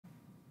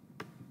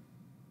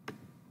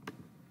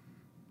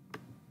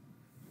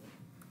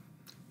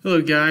Hello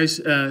guys,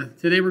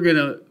 today we're going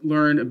to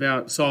learn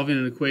about solving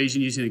an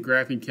equation using a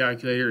graphing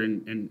calculator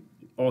and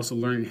also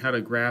learning how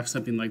to graph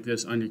something like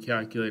this on your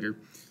calculator.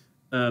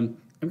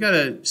 I've got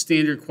a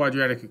standard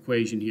quadratic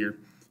equation here,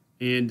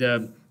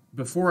 and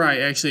before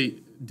I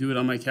actually do it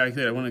on my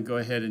calculator, I want to go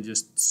ahead and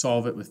just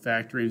solve it with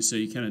factoring so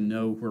you kind of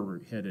know where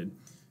we're headed.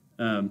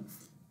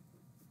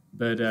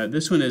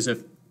 This one is a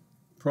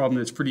problem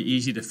that's pretty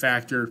easy to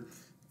factor.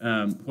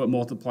 What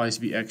multiplies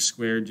to be x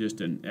squared, just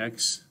an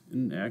x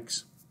and an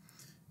x.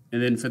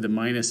 And then for the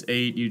minus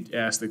 8, you'd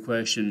ask the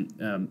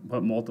question,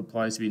 what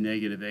multiplies to be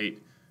negative 8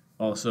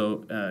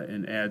 also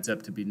and adds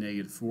up to be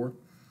negative 4.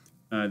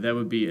 That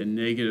would be a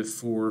negative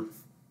 4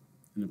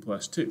 and a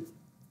plus 2.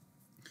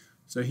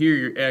 So here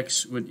your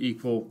x would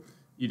equal,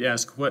 you'd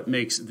ask what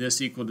makes this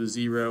equal to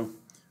 0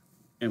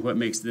 and what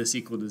makes this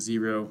equal to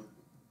 0,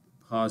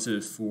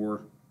 positive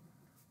 4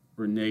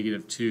 or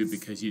negative 2,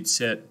 because you'd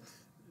set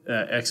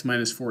x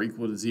minus 4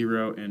 equal to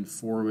 0 and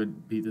 4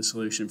 would be the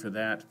solution for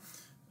that.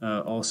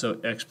 Also,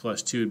 x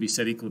plus 2 would be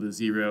set equal to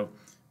 0.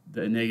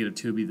 The negative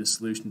 2 would be the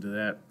solution to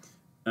that.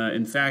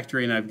 In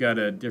factoring, I've got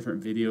a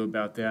different video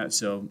about that,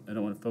 so I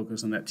don't want to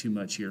focus on that too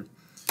much here.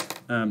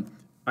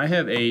 I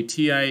have a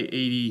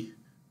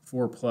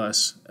TI-84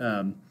 Plus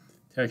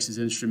Texas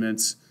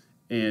Instruments,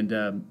 and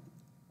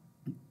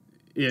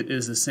it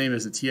is the same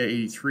as the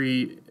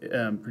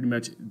TI-83. Pretty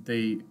much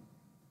they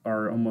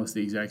are almost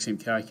the exact same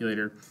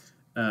calculator.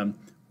 What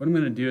I'm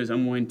going to do is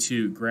I'm going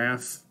to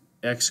graph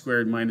x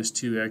squared minus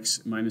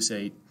 2x minus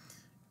 8,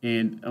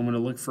 and I'm going to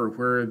look for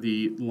where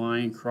the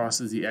line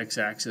crosses the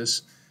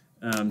x-axis,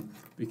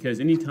 because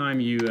anytime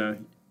you let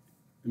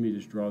me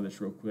just draw this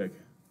real quick.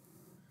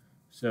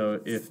 So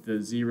if the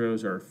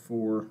zeros are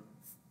 4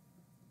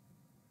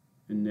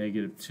 and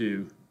negative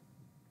 2,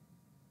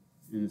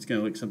 and it's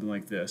going to look something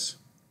like this.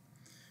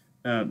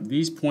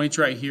 These points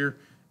right here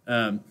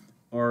are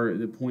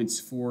the points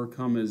 4,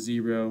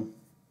 0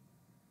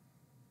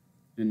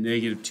 and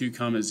negative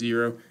 2,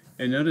 0.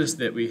 And notice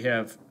that we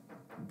have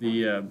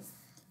the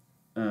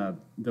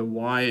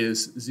y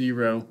is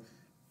 0,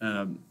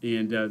 and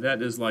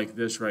that is like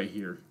this right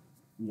here.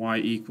 Y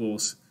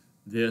equals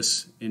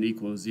this and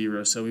equals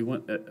 0. So we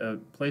want a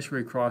place where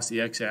we cross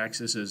the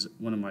x-axis is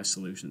one of my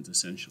solutions,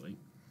 essentially.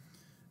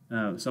 So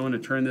I'm going to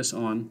turn this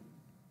on,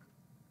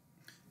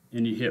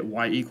 and you hit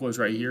y equals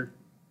right here.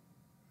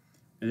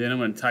 And then I'm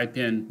going to type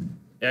in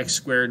x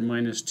squared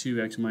minus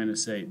 2x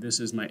minus 8. This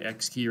is my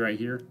x key right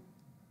here.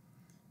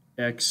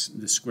 X,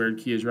 the squared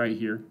key is right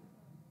here,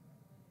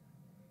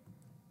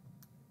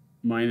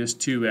 minus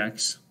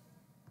 2x,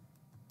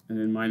 and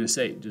then minus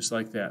 8, just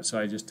like that. So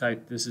I just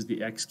typed, this is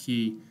the x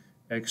key,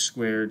 x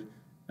squared.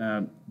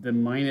 The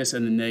minus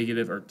and the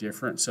negative are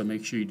different, so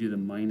make sure you do the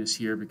minus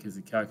here because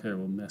the calculator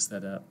will mess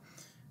that up.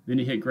 Then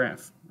you hit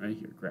graph, right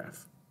here,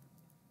 graph.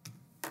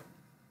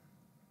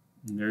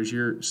 And there's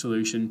your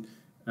solution,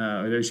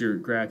 there's your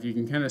graph. You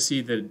can kind of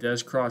see that it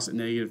does cross at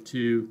negative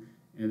 2,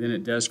 and then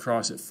it does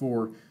cross at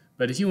 4.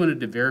 But if you wanted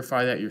to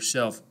verify that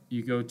yourself,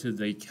 you go to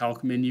the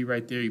calc menu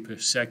right there, you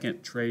push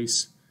second,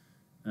 trace.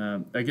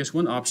 I guess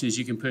one option is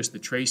you can push the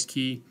trace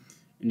key,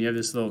 and you have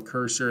this little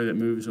cursor that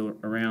moves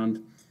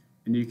around,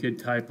 and you could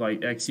type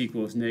like x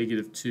equals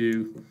negative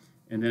 2,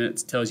 and then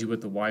it tells you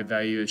what the y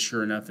value is.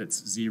 Sure enough,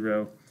 it's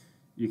 0.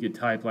 You could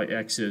type like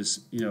x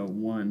is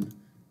 1,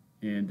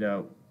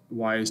 and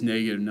y is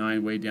negative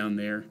 9 way down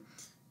there,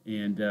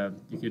 and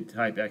you could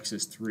type x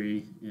is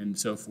 3, and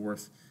so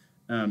forth.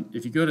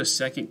 If you go to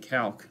second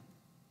calc,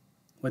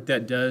 what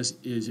that does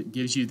is it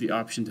gives you the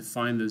option to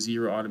find the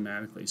 0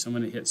 automatically. So I'm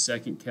going to hit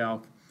second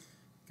calc,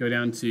 go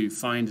down to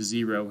find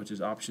 0, which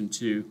is option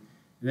 2,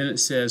 and then it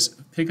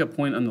says pick a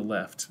point on the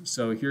left.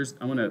 So I'm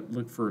going to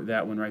look for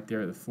that one right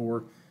there, the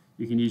 4.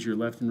 You can use your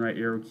left and right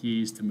arrow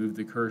keys to move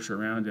the cursor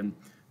around, and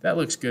that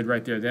looks good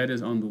right there. That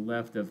is on the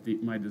left of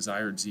my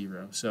desired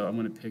 0. So I'm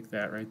going to pick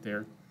that right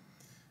there.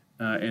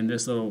 And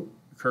this little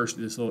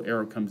cursor, this little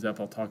arrow comes up.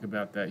 I'll talk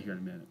about that here in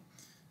a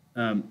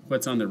minute.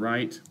 What's on the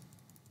right?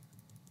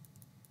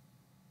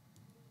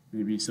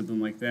 Maybe something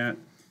like that.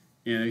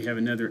 And you have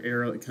another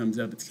arrow that comes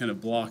up. It's kind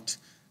of blocked.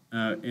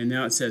 And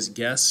now it says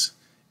guess.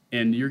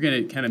 And you're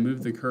going to kind of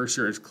move the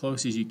cursor as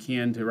close as you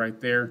can to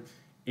right there.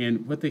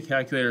 And what the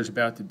calculator is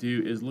about to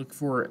do is look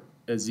for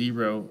a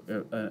 0,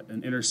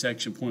 an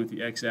intersection point with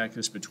the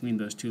x-axis between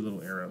those two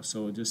little arrows.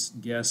 So we'll just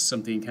guess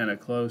something kind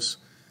of close.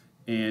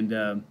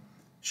 And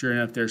sure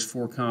enough, there's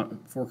 4,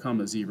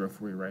 0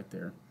 for you right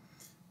there.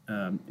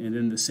 And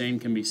then the same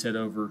can be said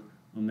over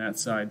on that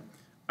side.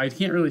 I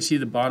can't really see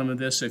the bottom of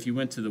this, so if you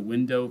went to the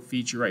window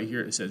feature right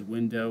here, it says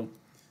window.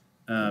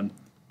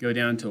 Go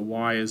down to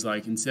y is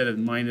like, instead of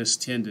minus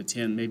 10 to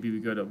 10, maybe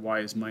we go to y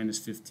is minus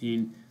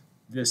 15.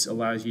 This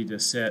allows you to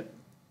set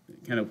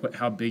kind of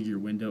how big your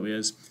window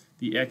is.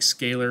 The x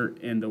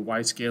scalar and the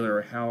y scalar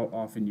are how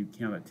often you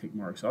count at tick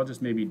marks. So I'll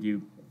just maybe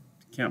do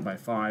count by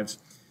 5s.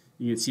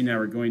 You can see now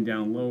we're going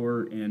down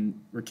lower,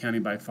 and we're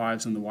counting by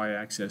 5s on the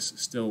y-axis,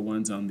 still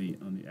 1s on the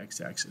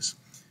x-axis.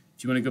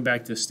 If you want to go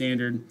back to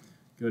standard,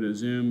 go to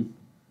zoom,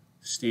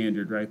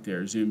 standard right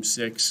there, zoom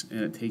 6,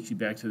 and it takes you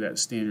back to that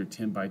standard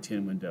 10 by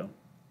 10 window.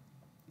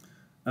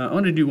 I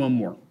want to do one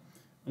more.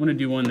 I want to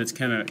do one that's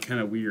kind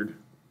of weird.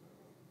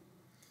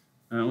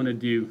 I want to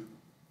do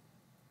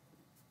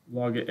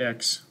log of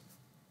x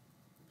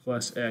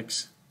plus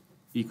x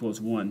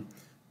equals 1.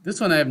 This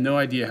one I have no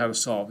idea how to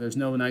solve. There's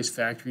no nice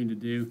factoring to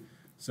do.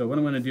 So what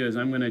I'm going to do is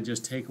I'm going to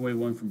just take away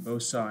 1 from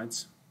both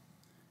sides.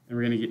 And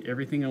we're going to get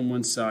everything on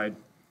one side,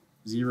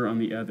 0 on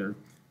the other.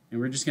 And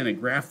we're just going to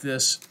graph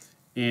this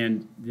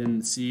and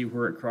then see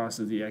where it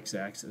crosses the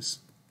x-axis.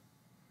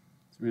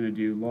 So we're going to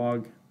do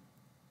log,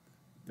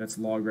 that's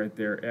log right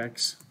there,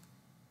 x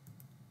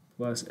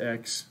plus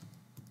x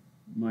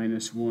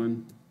minus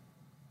 1,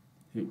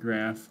 hit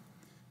graph.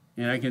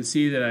 And I can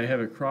see that I have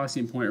a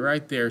crossing point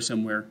right there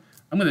somewhere.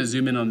 I'm going to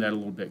zoom in on that a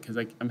little bit because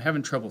I'm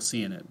having trouble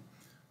seeing it.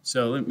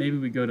 So maybe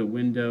we go to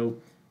window,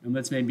 and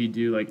let's maybe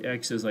do like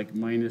x is like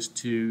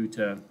 -2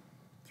 to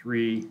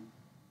 3,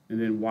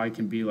 and then y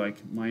can be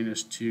like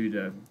 -2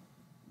 to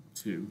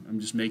 2. I'm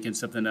just making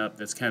something up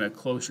that's kind of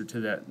closer to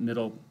that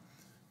middle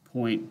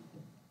point.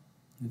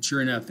 And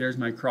sure enough, there's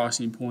my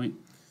crossing point.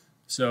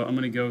 So I'm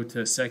going to go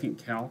to second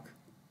calc,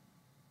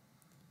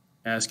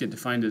 ask it to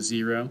find a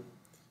 0,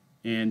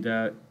 and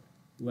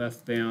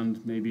left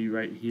bound maybe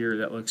right here,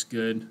 that looks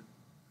good.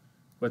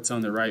 What's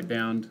on the right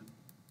bound?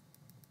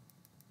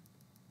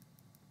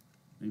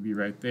 Maybe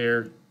right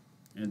there,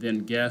 and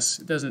then guess.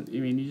 It doesn't, I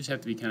mean, you just have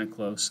to be kind of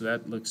close, so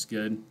that looks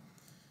good.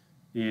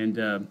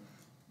 And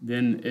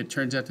then it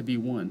turns out to be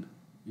 1.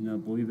 You know,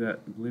 believe it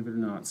or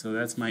not. So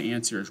that's my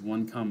answer is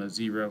 1,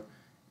 0,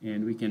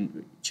 and we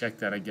can check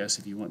that, I guess,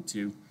 if you want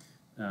to.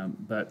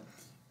 But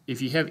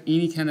if you have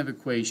any kind of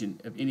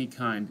equation of any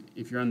kind,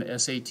 if you're on the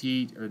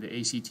SAT or the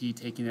ACT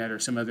taking that or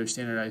some other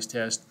standardized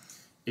test,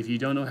 if you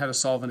don't know how to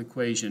solve an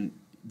equation,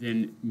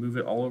 then move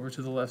it all over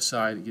to the left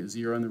side, get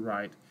 0 on the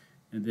right,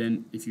 and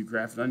then if you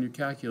graph it on your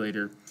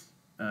calculator,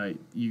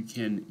 you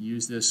can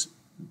use this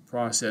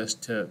process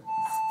to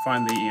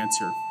find the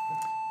answer.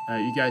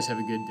 You guys have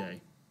a good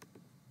day.